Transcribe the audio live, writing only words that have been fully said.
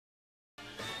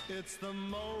It's the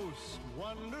most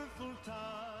wonderful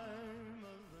time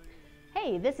of the year.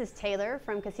 Hey, this is Taylor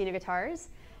from Casino Guitars,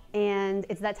 and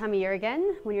it's that time of year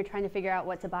again when you're trying to figure out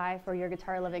what to buy for your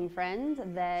guitar-loving friend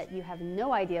that you have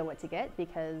no idea what to get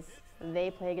because they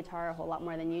play guitar a whole lot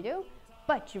more than you do,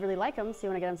 but you really like them, so you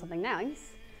want to get them something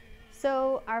nice.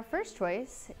 So our first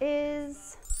choice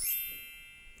is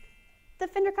the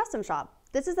Fender Custom Shop.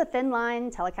 This is a thin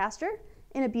line Telecaster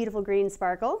in a beautiful green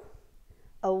sparkle.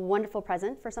 A wonderful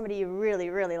present for somebody you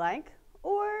really, really like.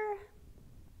 Or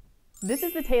this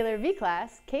is the Taylor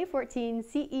V-Class K14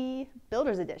 CE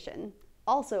Builder's Edition.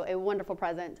 Also a wonderful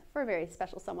present for a very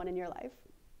special someone in your life.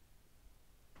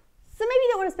 So maybe you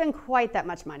don't want to spend quite that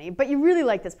much money, but you really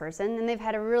like this person and they've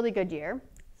had a really good year.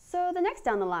 So the next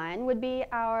down the line would be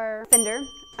our Fender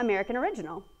American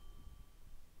Original.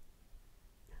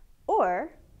 Or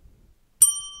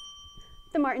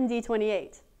the Martin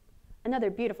D28, another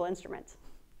beautiful instrument.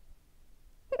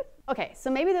 Okay, so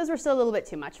maybe those were still a little bit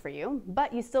too much for you,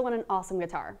 but you still want an awesome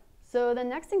guitar. So the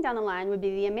next thing down the line would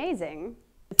be the amazing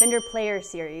Fender Player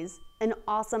Series, an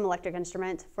awesome electric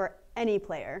instrument for any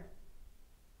player.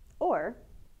 Or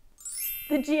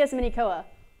the GS Mini Koa,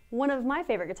 one of my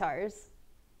favorite guitars.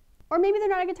 Or maybe they're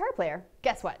not a guitar player.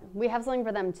 Guess what? We have something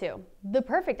for them too. The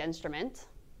perfect instrument,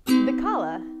 the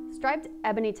Kala Striped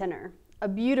Ebony Tenor, a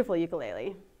beautiful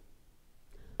ukulele.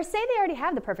 Or say they already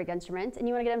have the perfect instrument and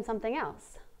you want to get them something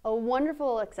else. A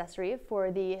wonderful accessory for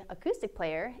the acoustic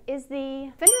player is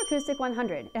the Fender Acoustic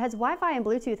 100. It has Wi-Fi and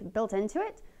Bluetooth built into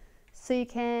it, so you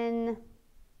can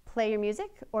play your music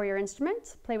or your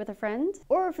instrument, play with a friend.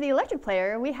 Or for the electric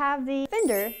player, we have the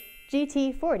Fender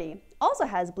GT40. Also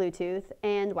has Bluetooth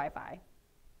and Wi-Fi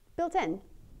built in.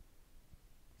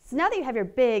 So now that you have your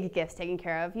big gifts taken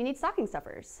care of, you need stocking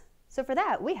stuffers. So for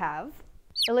that, we have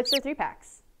Elixir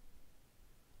 3-packs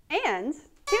and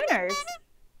tuners.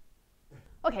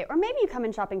 Okay, or maybe you come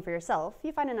in shopping for yourself,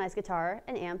 you find a nice guitar,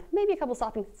 an amp, maybe a couple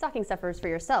stocking stuffers for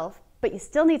yourself, but you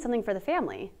still need something for the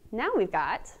family. Now we've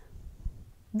got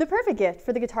the perfect gift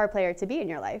for the guitar player to be in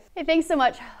your life. Hey, thanks so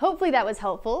much. Hopefully that was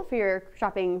helpful for your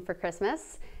shopping for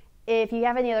Christmas. If you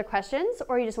have any other questions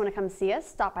or you just want to come see us,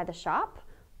 stop by the shop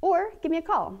or give me a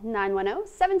call,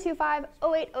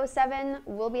 910-725-0807.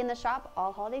 We'll be in the shop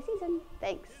all holiday season.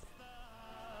 Thanks.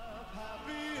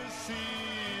 Happiest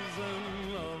season.